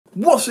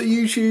What's up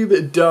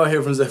YouTube, Dale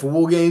here from Zephyr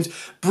War Games,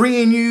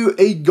 bringing you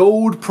a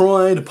Gold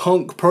Pride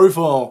Punk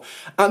profile.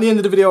 At the end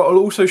of the video, I'll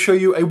also show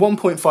you a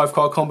 1.5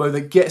 card combo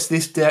that gets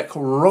this deck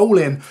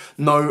rolling,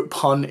 no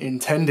pun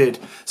intended.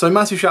 So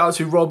massive shout out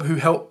to Rob who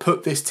helped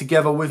put this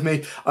together with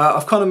me.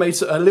 I've kind of made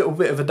a little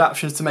bit of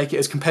adaptations to make it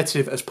as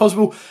competitive as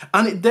possible,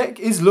 and the deck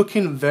is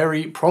looking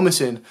very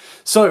promising.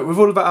 So with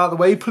all of that out of the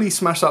way, please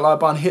smash that like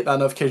button, hit that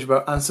notification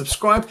bell, and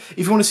subscribe.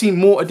 If you want to see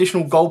more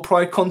additional Gold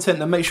Pride content,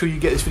 then make sure you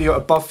get this video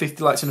above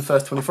 50 likes in the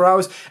first 24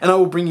 hours, and I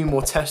will bring you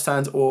more test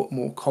hands or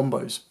more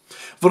combos.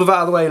 With all of that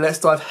out of the way, let's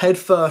dive head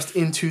first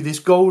into this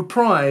Gold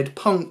Pride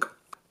Punk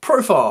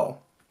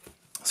profile.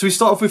 So we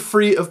start off with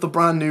 3 of the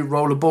brand new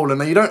Roller Baller.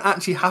 Now you don't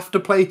actually have to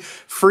play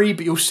 3,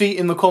 but you'll see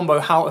in the combo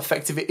how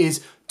effective it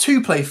is to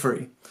play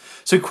 3.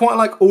 So quite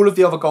like all of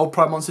the other Gold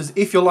Pride monsters,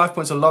 if your life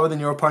points are lower than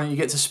your opponent, you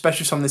get to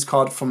special summon this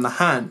card from the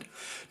hand.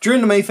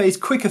 During the main phase,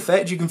 quick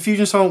effect, you can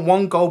fusion summon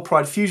 1 Gold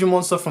Pride fusion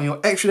monster from your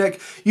extra deck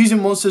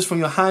using monsters from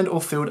your hand or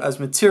field as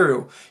material.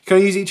 You can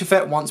only use each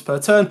effect once per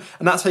turn,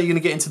 and that's how you're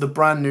going to get into the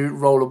brand new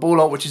Roller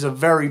Baller, which is a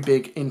very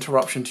big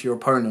interruption to your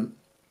opponent.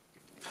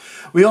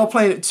 We are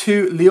playing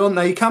 2 Leon.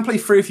 Now you can play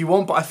 3 if you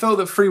want, but I felt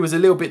that 3 was a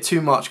little bit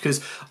too much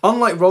because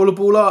unlike Roller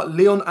Baller,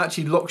 Leon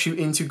actually locks you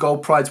into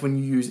Gold Prides when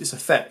you use its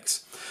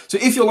effects. So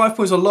if your life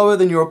points are lower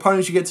than your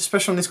opponent's, you get to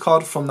special on this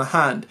card from the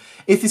hand.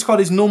 If this card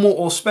is normal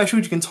or special,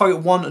 you can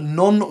target 1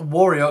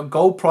 non-warrior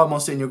Gold Pride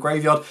monster in your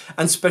graveyard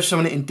and special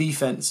summon it in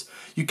defense.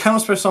 You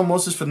cannot special summon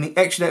monsters from the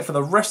extra deck for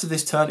the rest of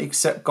this turn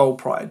except Gold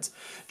Prides.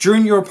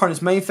 During your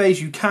opponent's main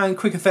phase, you can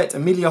quick effect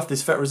immediately after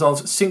this effect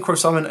resolves, synchro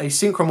summon a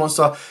synchro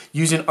monster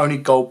using only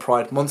Gold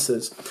Pride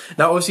monsters.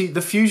 Now obviously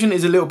the fusion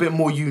is a little bit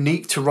more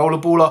unique to Roller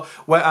Baller,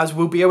 whereas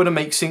we'll be able to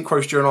make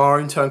synchros during our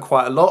own turn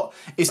quite a lot.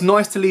 It's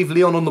nice to leave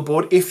Leon on the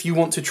board if you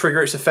want to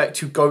trigger its effect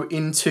to go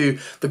into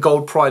the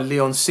Gold Pride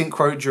Leon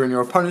synchro during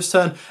your opponent's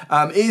turn.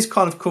 It is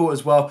kind of cool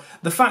as well.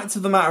 The fact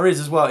of the matter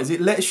is as well, is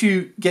it lets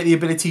you get the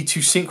ability to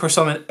synchro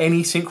summon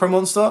any synchro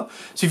monster.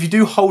 So if you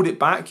do hold it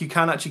back, you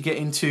can actually get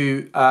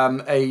into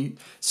a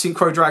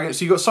synchro dragon.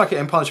 So you've got Psychic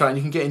and Punisher, and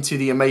you can get into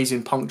the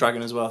amazing Punk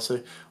Dragon as well.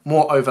 So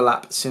more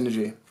overlap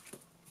synergy.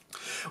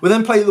 We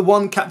then play the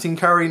 1 Captain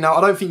Carry. Now,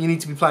 I don't think you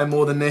need to be playing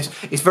more than this.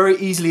 It's very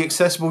easily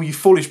accessible. You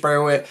Foolish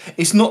Burial it.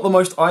 It's not the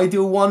most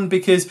ideal one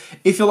because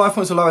if your life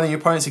points are lower than your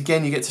opponent's,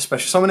 again, you get to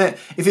special summon it.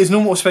 If it's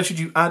normal or special,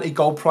 you add a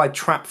Gold Pride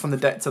trap from the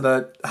deck to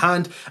the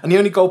hand. And the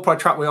only Gold Pride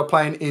trap we are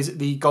playing is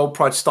the Gold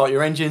Pride Start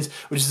Your Engines,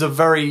 which is a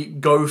very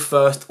go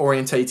first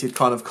orientated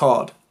kind of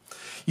card.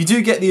 You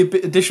do get the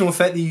additional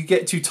effect that you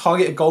get to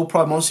target a Gold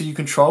Pride monster you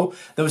control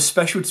that was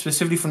special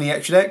specifically from the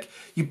extra deck.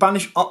 You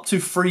banish up to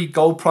 3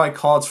 Gold Pride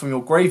cards from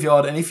your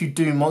graveyard, and if you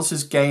do,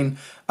 monsters gain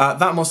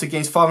that monster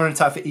gains 500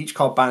 attack for each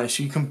card banished.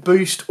 So you can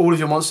boost all of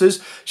your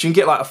monsters, so you can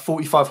get like a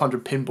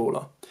 4500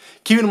 pinballer.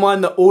 Keep in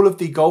mind that all of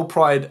the Gold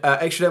Pride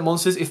extra deck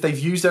monsters, if they've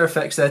used their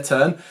effects their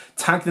turn,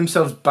 tag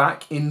themselves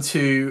back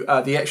into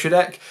the extra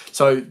deck,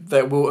 so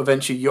that will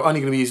eventually, you're only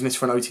going to be using this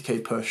for an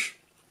OTK push.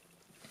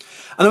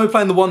 And then we're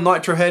playing the 1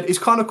 Nitro Head. It's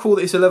kind of cool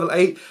that it's a level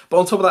 8, but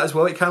on top of that as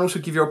well, it can also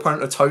give your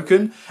opponent a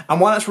token. And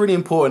why that's really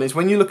important is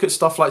when you look at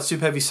stuff like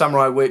Super Heavy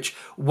Samurai, which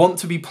want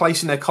to be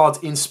placing their cards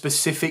in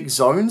specific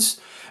zones,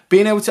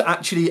 being able to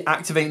actually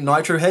activate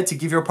Nitro Head to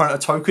give your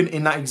opponent a token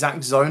in that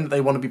exact zone that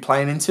they want to be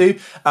playing into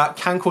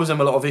can cause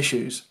them a lot of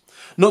issues.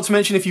 Not to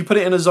mention, if you put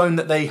it in a zone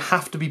that they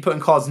have to be putting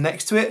cards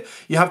next to it,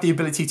 you have the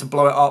ability to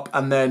blow it up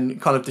and then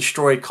kind of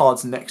destroy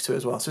cards next to it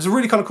as well. So it's a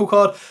really kind of cool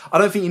card. I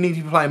don't think you need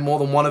to be playing more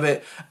than one of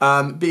it.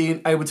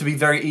 Being able to be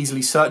very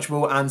easily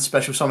searchable and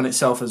special summon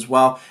itself as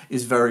well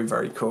is very,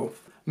 very cool.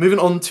 Moving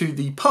on to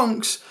the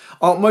punks,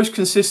 our most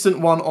consistent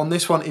one on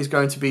this one is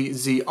going to be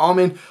Z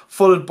Armin,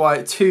 followed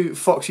by 2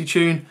 Foxy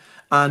Tune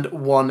and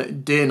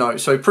 1 Deer Note.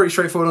 So pretty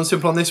straightforward and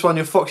simple on this one.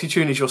 Your Foxy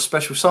Tune is your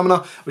special summoner,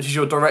 which is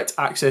your direct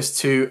access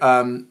to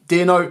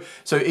Deer Note.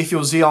 So if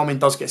your Z Armin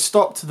does get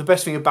stopped, the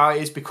best thing about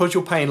it is because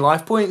you're paying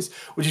life points,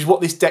 which is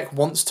what this deck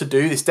wants to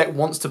do. This deck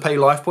wants to pay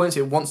life points.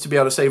 It wants to be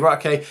able to say, right,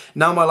 okay,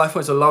 now my life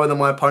points are lower than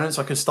my opponent's,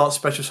 so I can start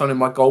special summoning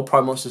my Gold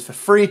Pride monsters for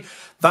free.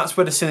 That's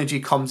where the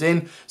synergy comes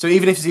in. So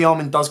even if Z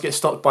Armin does get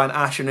stopped by an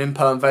Ash, an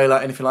Imper, and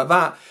Veiler, anything like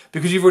that,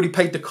 because you've already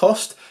paid the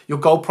cost, your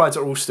Gold Prides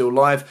are all still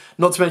live.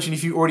 Not to mention,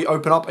 if you already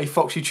open up a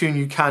Foxy Tune,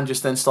 you can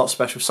just then start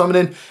special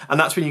summoning, and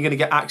that's when you're going to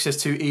get access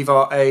to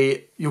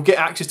either you'll get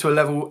access to a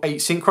level 8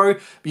 synchro,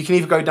 but you can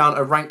either go down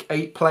a rank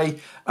 8 play,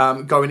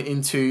 going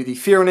into the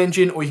Fearon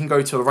engine, or you can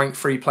go to a rank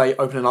 3 play,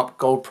 opening up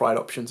Gold Pride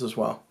options as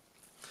well.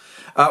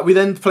 We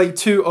then play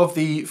 2 of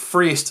the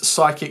freest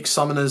psychic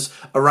summoners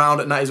around,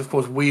 and that is of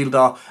course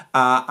Wielder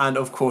and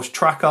of course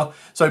Tracker.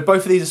 So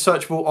both of these are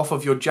searchable off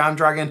of your Jam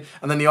Dragon,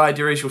 and then the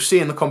idea is you'll see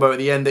in the combo at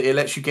the end that it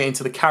lets you get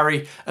into the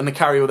carry, and the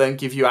carry will then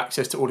give you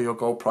access to all of your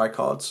Gold Pride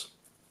cards.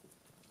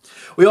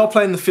 We are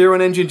playing the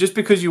Fearon engine just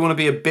because you want to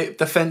be a bit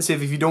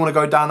defensive if you don't want to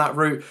go down that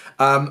route.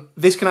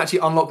 This can actually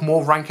unlock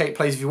more rank 8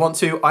 plays if you want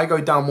to. I go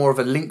down more of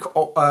a link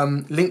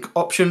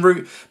option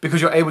route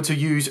because you're able to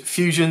use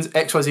fusions,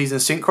 XYZs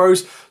and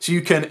synchros. So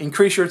you can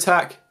increase your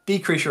attack,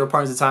 decrease your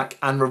opponent's attack,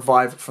 and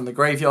revive from the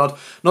graveyard.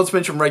 Not to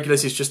mention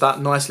Regulus is just that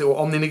nice little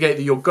Omni-Negate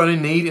that you're going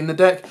to need in the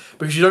deck,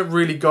 because you don't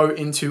really go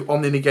into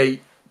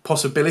Omni-Negate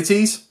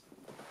possibilities.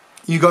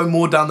 You go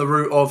more down the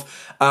route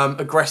of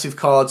aggressive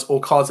cards or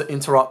cards that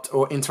interrupt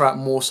or interact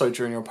more so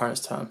during your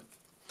opponent's turn.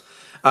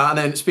 And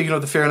then speaking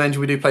of the Fearing Engine,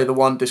 we do play the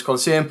 1 Disc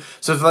Colosseum.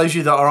 So for those of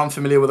you that are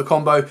unfamiliar with the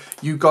combo,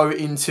 you go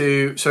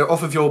into, so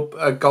off of your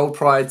Gold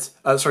Pride,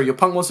 your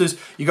Punk monsters,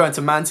 you go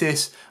into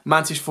Mantis,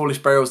 Foolish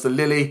Burial's the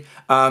Lily.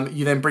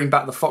 You then bring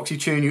back the Foxy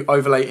Tune, you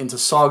overlay it into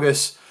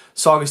Sargus.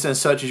 Sargus then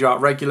searches you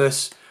out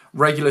Regulus.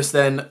 Regulus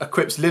then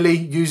equips Lily,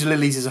 use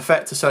Lily's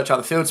effect to search out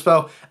the field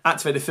spell,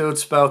 activate the field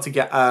spell to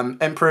get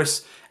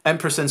Empress.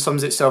 Empress then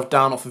summons itself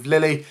down off of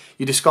Lily.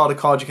 You discard a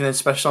card, you can then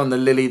special summon the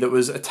Lily that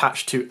was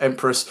attached to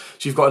Empress.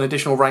 So you've got an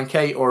additional rank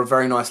 8 or a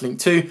very nice link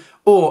 2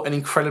 or an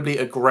incredibly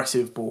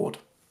aggressive board.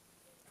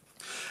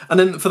 And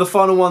then for the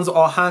final ones,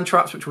 our hand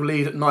traps, which will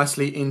lead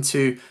nicely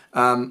into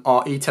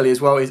our E-Telly as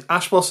well, is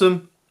Ash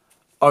Blossom,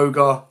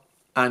 Ogre,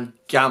 and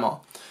Gamma.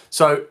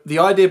 So the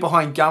idea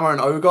behind Gamma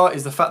and Ogre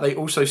is the fact they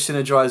also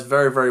synergize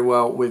very, very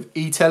well with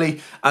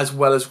E-Telly, as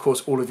well as, of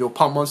course, all of your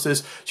pump monsters.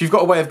 So you've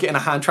got a way of getting a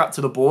hand trap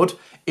to the board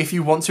if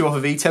you want to off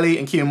of E-Telly,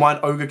 and keep in mind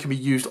Ogre can be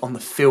used on the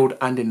field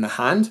and in the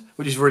hand,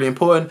 which is really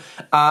important.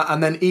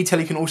 And then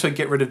E-Telly can also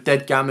get rid of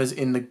dead Gammas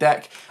in the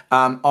deck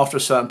after a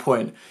certain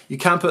point. You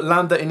can put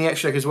Lambda in the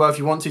extra deck as well if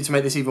you want to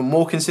make this even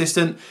more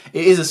consistent.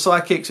 It is a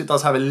psychic, so it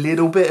does have a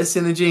little bit of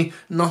synergy,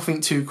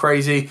 nothing too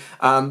crazy,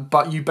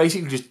 but you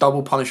basically just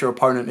double punish your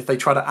opponent if they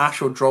try to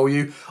Ash or Droll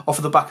you off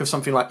of the back of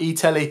something like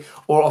E-Telly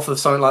or off of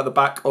something like the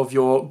back of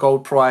your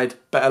Gold Pride,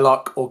 Better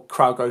Luck, or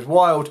Crowd Goes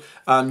Wild.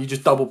 You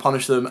just double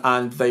punish them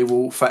and they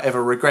will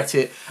forever regret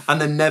it, and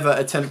then never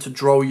attempt to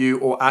Droll you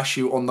or Ash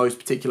you on those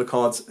particular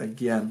cards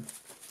again.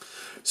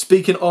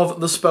 Speaking of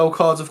the spell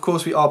cards, of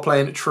course, we are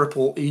playing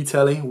triple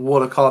E-Telly.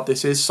 What a card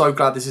this is. So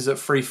glad this is at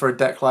free for a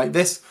deck like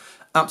this.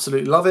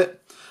 Absolutely love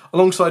it.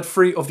 Alongside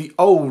 3 of the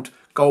old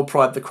Gold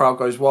Pride, The Crowd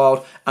Goes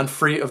Wild, and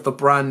 3 of the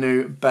brand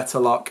new Better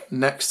Luck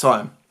Next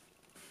Time.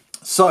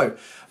 So,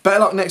 Better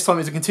Luck Next Time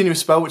is a continuous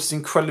spell, which is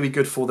incredibly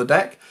good for the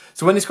deck.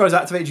 So when this card is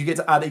activated, you get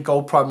to add a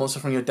Gold Pride monster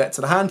from your deck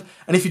to the hand,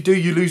 and if you do,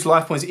 you lose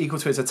life points equal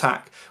to its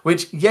attack,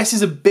 which, yes,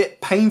 is a bit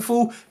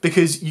painful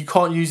because you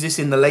can't use this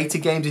in the later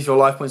games if your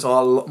life points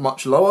are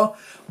much lower,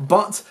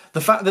 but the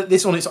fact that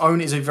this on its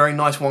own is a very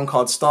nice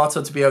 1-card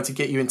starter to be able to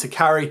get you into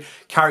Carry.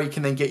 Carry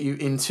can then get you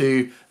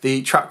into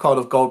the trap card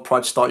of Gold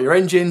Pride Start Your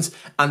Engines,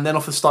 and then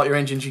off the Start Your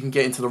Engines you can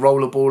get into the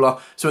Roller Baller,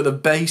 so at the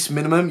base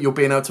minimum you're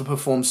being able to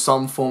perform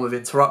some form of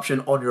interruption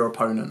on your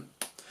opponent.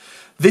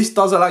 This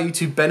does allow you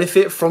to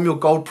benefit from your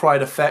Gold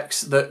Pride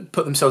effects that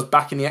put themselves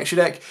back in the extra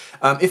deck.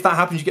 If that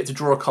happens, you get to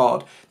draw a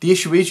card. The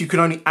issue is you can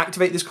only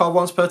activate this card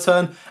once per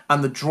turn,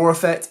 and the draw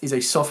effect is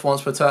a soft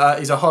once per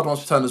turn, is a hard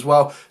once per turn as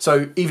well.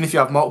 So even if you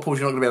have multiples,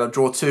 you're not going to be able to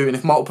draw 2, and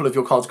if multiple of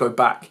your cards go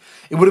back,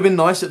 it would have been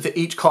nice that for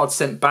each card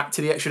sent back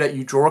to the extra deck,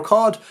 you draw a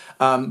card,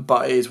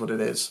 but it is what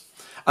it is.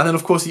 And then,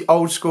 of course, the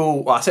old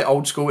school, well, I say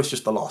old school, it's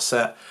just the last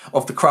set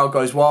of The Crowd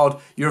Goes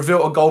Wild. You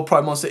reveal a Gold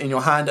Pride monster in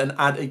your hand and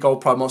add a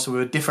Gold Pride monster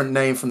with a different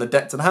name from the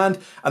deck to the hand.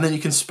 And then you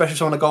can special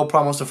summon a Gold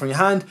Pride monster from your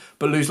hand,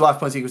 but lose life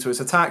points equal to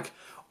its attack,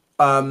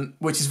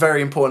 which is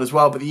very important as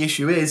well. But the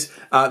issue is,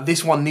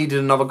 this one needed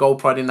another Gold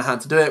Pride in the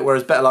hand to do it,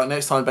 whereas Better Luck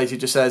Next Time basically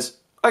just says,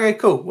 okay,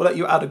 cool, we'll let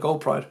you add a Gold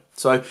Pride.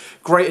 So,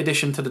 great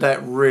addition to the deck,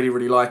 really,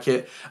 really like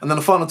it. And then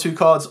the final 2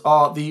 cards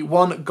are the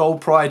 1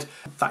 Gold Pride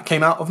that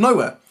came out of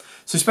nowhere.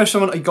 So special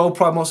summon a Gold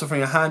Pride monster from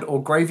your hand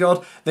or graveyard,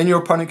 then your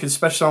opponent can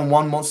special summon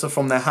 1 monster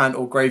from their hand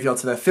or graveyard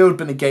to their field,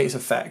 but negate its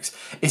effects.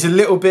 It's a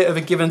little bit of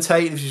a give and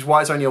take, which is why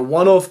it's only a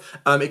one-off.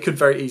 It could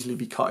very easily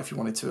be cut if you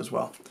wanted to as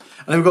well.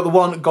 And then we've got the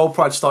 1 Gold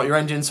Pride Start Your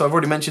Engine. So I've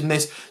already mentioned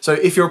this. So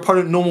if your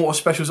opponent normal or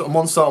specials a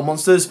monster or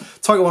monsters,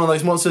 target one of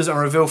those monsters and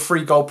reveal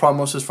 3 Gold Pride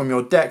monsters from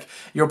your deck.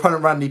 Your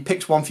opponent randomly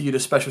picks 1 for you to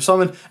special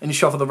summon, and you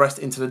shuffle the rest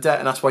into the deck,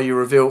 and that's why you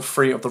reveal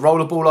 3 of the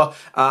Roller Baller,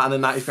 and then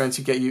that is going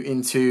to get you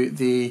into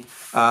the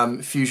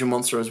Fusion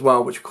monster as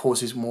well, which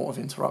causes more of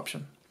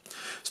interruption.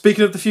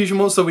 Speaking of the Fusion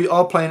monster, we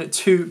are playing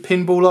 2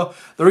 Pinballer.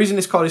 The reason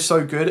this card is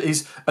so good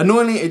is,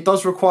 annoyingly, it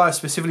does require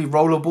specifically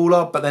Roller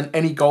Baller, but then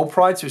any Gold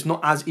Pride, so it's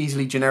not as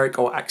easily generic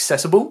or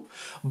accessible,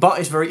 but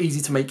it's very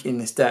easy to make in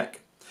this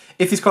deck.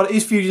 If this card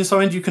is Fusion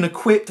summoned, you can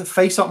equip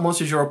face-up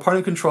monsters your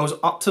opponent controls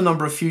up to the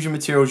number of Fusion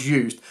materials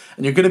used,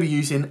 and you're going to be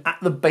using, at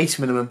the base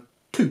minimum,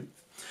 2.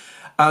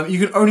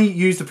 You can only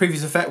use the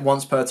previous effect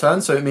once per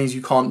turn, so it means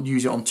you can't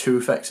use it on 2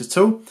 effects at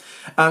all.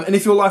 And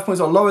if your life points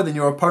are lower than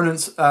your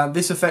opponent's,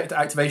 this effect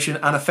activation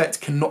and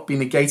effect cannot be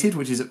negated,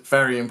 which is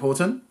very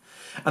important.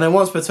 And then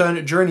once per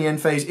turn, during the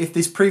end phase, if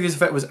this previous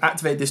effect was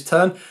activated this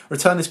turn,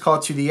 return this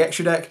card to the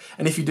extra deck,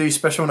 and if you do,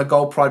 special on a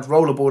Gold Pride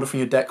Roller Border from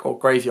your deck or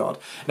graveyard.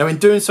 Now in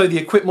doing so, the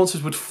equipped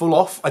monsters would fall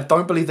off. I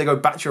don't believe they go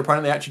back to your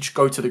opponent, they actually just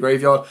go to the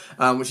graveyard,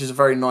 which is a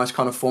very nice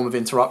kind of form of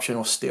interruption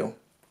or steal.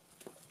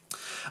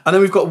 And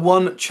then we've got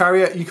 1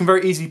 Chariot. You can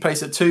very easily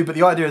place at 2, but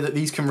the idea that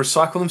these can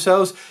recycle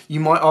themselves,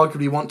 you might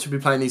arguably want to be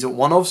playing these at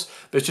 1-offs,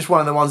 but it's just one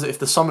of the ones that if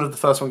the summon of the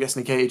first one gets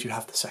negated, you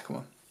have the second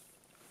one.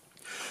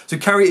 So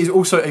Carry is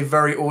also a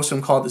very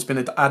awesome card that's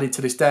been added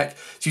to this deck.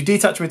 So you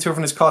detach a material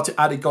from this card to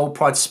add a Gold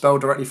Pride spell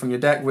directly from your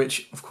deck,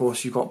 which of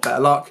course you've got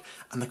better luck,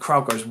 and the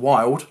crowd goes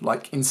wild,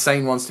 like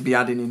insane ones to be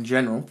added in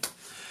general.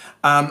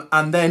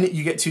 And then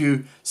you get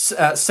to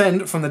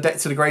send from the deck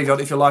to the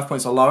graveyard if your life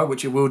points are lower,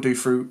 which it will do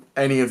through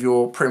any of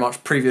your pretty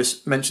much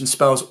previous mentioned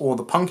spells or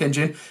the Punk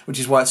engine, which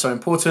is why it's so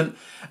important.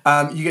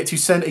 You get to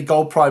send a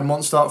Gold Pride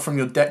monster from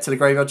your deck to the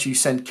graveyard, so you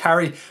send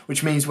Carry,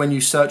 which means when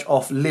you search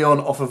off Leon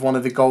off of one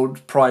of the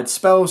Gold Pride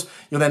spells,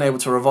 you're then able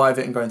to revive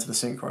it and go into the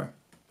Synchro.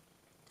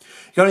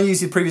 You can only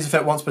use the previous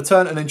effect once per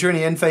turn, and then during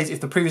the end phase,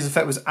 if the previous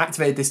effect was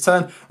activated this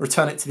turn,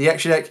 return it to the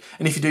extra deck,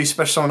 and if you do,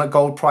 special summon a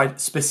Gold Pride,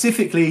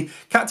 specifically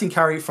Captain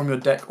Carry from your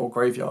deck or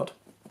graveyard.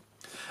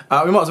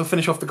 We might as well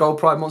finish off the Gold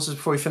Pride monsters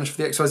before we finish with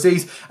the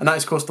XYZs, and that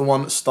is, of course, the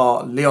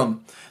 1-star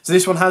Leon. So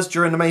this one has,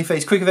 during the main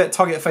phase, quick effect,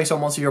 target a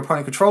face-on monster your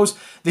opponent controls.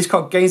 This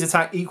card gains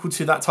attack equal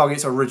to that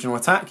target's original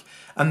attack,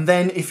 and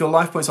then if your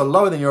life points are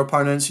lower than your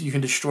opponent's, you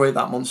can destroy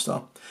that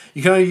monster.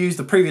 You can only use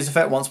the previous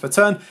effect once per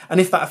turn,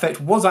 and if that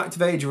effect was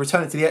activated, you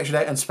return it to the extra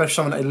deck and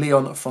special summon a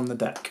Leon from the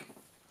deck.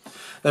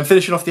 Then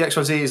finishing off the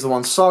XYZ is the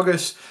 1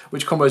 Sargus,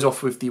 which combos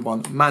off with the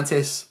 1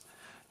 Mantis,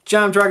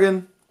 Jam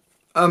Dragon,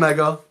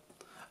 Omega,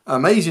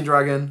 Amazing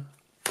Dragon,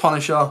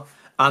 Punisher,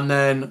 and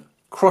then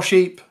Cross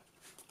Sheep,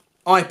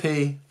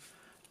 IP,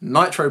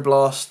 Nitro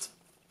Blast,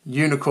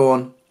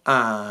 Unicorn,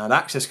 and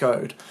access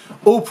code.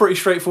 All pretty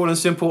straightforward and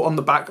simple on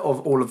the back of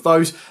all of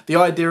those. The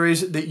idea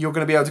is that you're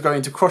going to be able to go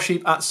into Cross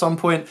Sheep at some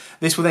point.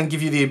 This will then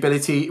give you the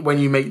ability, when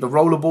you make the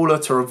Rollerballer,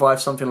 to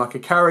revive something like a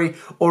Carry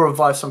or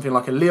revive something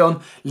like a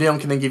Leon. Leon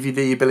can then give you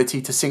the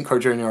ability to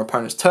Synchro during your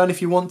opponent's turn if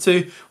you want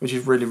to, which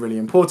is really, really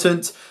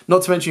important.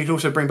 Not to mention you can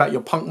also bring back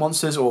your Punk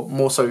monsters, or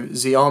more so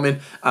Z-Armin,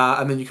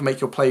 and then you can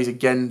make your plays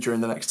again during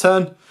the next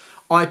turn.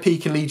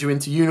 IP can lead you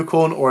into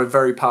Unicorn or a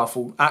very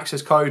powerful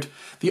access code.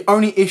 The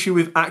only issue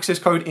with access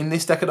code in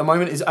this deck at the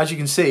moment is, as you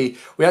can see,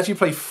 we actually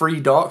play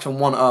 3 Darks and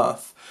 1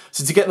 Earth.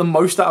 So to get the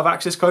most out of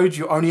access codes,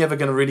 you're only ever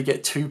going to really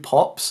get 2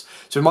 pops.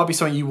 So it might be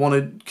something you want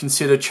to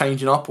consider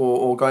changing up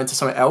or going to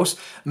something else.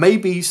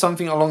 Maybe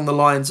something along the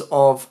lines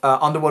of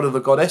Underworld of the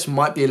Goddess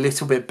might be a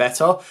little bit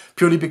better,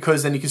 purely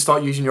because then you can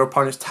start using your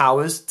opponent's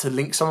towers to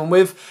link someone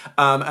with.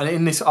 And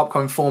in this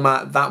upcoming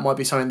format, that might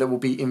be something that will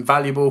be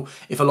invaluable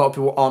if a lot of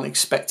people aren't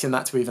expecting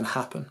that to even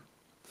happen.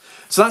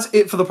 So that's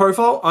it for the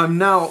profile. I'm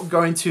now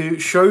going to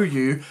show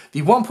you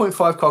the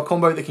 1.5 card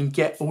combo that can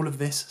get all of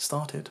this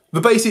started.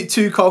 The basic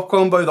 2 card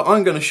combo that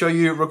I'm going to show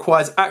you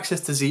requires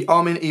access to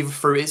Z-Armin either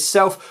through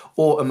itself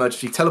or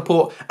emergency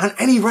teleport and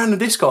any random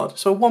discard.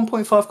 So a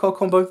 1.5 card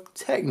combo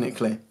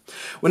technically.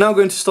 We're now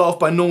going to start off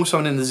by normal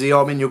summoning the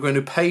Z-Armin. You're going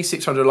to pay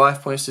 600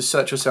 life points to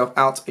search yourself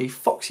out a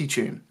Foxy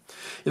Tune.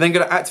 You're then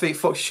going to activate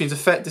Foxy Tune's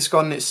effect,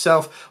 discarding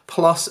itself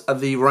plus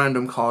the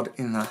random card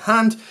in the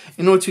hand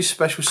in order to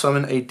special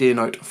summon a Deer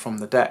Note from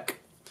the deck.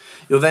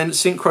 You'll then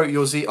synchro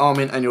your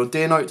Z-Armin and your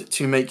Deer Note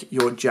to make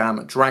your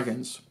Jam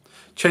Dragons.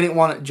 Chainlink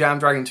 1 Jam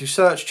Dragon to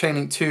search,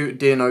 Chainlink 2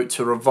 Deer Note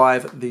to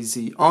revive the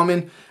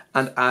Z-Armin,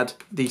 and add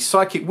the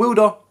Psychic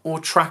Wielder or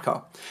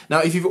Tracker. Now,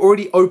 if you've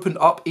already opened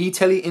up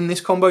E-Telly in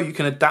this combo, you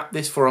can adapt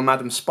this for a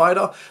Madam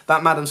Spider.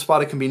 That Madam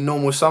Spider can be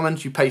normal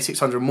summoned. You pay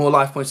 600 more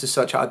life points to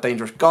search out a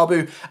Dangerous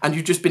Garbu, and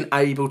you've just been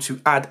able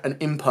to add an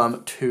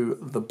Imperm to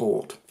the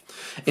board.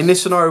 In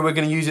this scenario, we're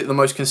going to use it the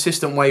most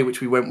consistent way, which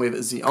we went with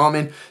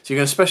Z-Armin. So you're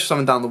going to special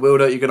summon down the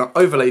Wielder, you're going to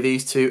overlay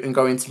these two, and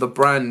go into the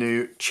brand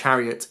new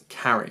Chariot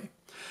Carry.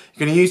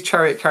 You're going to use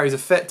Chariot Carry's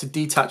effect to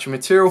detach a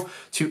material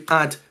to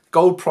add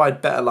Gold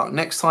Pride Better Luck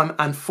next time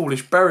and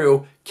Foolish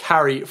Burial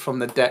Carry from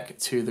the deck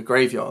to the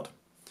graveyard.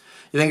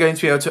 You're then going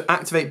to be able to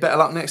activate Better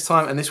Luck next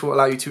time, and this will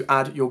allow you to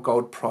add your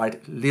Gold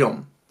Pride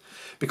Leon.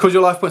 Because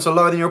your life points are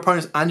lower than your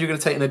opponent's and you're going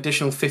to take an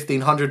additional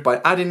 1500 by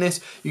adding this,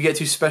 you get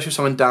to special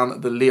summon down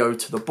the Leo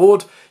to the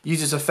board.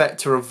 Use this effect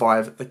to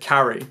revive the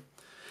Carry.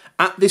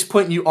 At this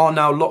point, you are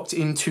now locked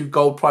into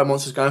Gold Pride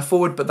monsters going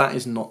forward, but that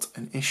is not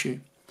an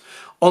issue.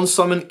 On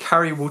summon,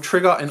 Carry will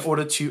trigger in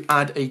order to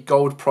add a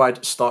Gold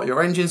Pride Start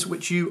Your Engines,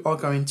 which you are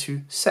going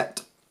to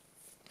set.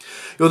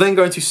 You're then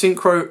going to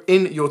synchro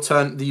in your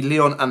turn the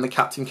Leon and the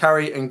Captain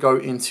Carry and go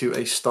into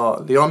a Star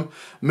Leon.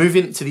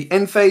 Moving to the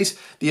end phase,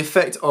 the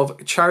effect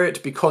of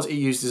Chariot, because it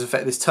used this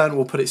effect this turn,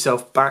 will put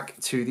itself back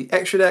to the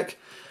extra deck,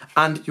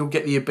 and you'll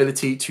get the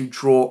ability to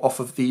draw off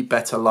of the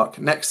Better Luck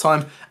next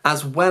time,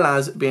 as well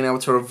as being able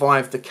to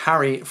revive the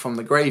Carry from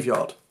the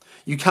graveyard.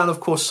 You can, of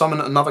course, summon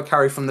another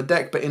Carry from the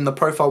deck, but in the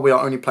profile we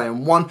are only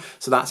playing 1,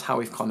 so that's how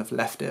we've kind of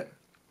left it.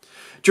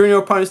 During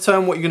your opponent's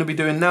turn, what you're going to be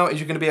doing now is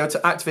you're going to be able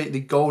to activate the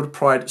Gold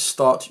Pride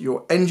Start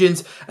Your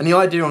Engines, and the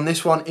idea on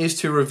this one is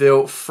to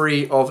reveal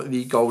 3 of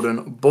the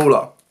Golden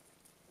Baller.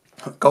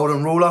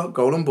 Golden Ruler,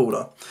 Golden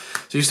Baller.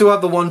 So you still have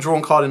the 1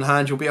 drawn card in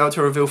hand. You'll be able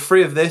to reveal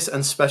 3 of this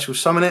and special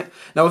summon it.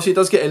 Now obviously it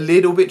does get a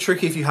little bit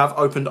tricky if you have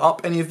opened up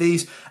any of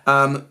these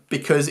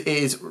because it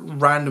is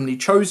randomly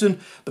chosen.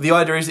 But the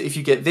idea is that if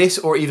you get this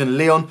or even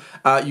Leon,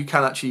 you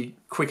can actually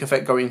quick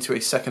effect go into a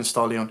 2nd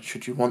Star Leon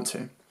should you want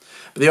to.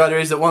 But the idea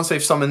is that once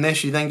they've summoned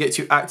this, you then get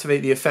to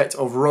activate the effect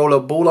of Roller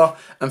Baller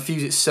and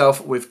fuse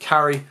itself with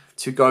Carry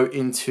to go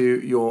into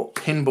your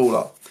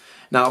Pinballer.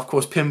 Now, of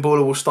course,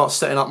 Pinballer will start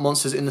setting up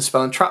monsters in the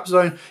spell and trap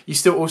zone. You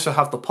still also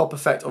have the pop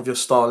effect of your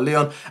Star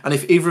Leon, and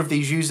if either of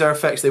these use their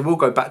effects, they will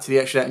go back to the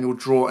extra deck and you'll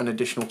draw an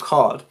additional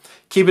card.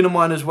 Keeping in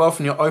mind as well,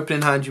 from your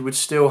opening hand, you would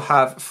still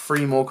have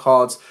 3 more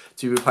cards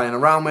to be playing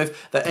around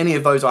with. That any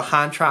of those are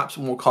hand traps,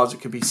 more cards that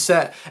could be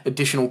set,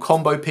 additional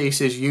combo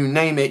pieces, you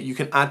name it, you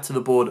can add to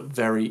the board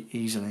very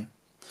easily.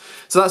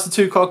 So that's the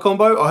 2-card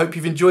combo. I hope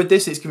you've enjoyed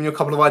this. It's given you a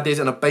couple of ideas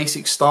and a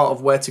basic start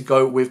of where to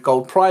go with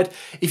Gold Pride.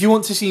 If you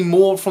want to see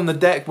more from the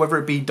deck, whether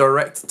it be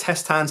direct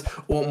test hands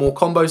or more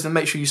combos, then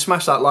make sure you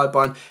smash that like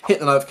button, hit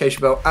the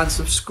notification bell, and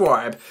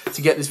subscribe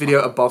to get this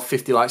video above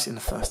 50 likes in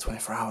the first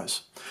 24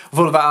 hours. With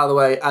all of that out of the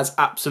way, as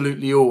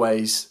absolutely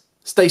always,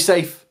 stay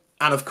safe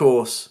and, of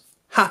course,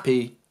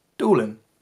 happy dueling.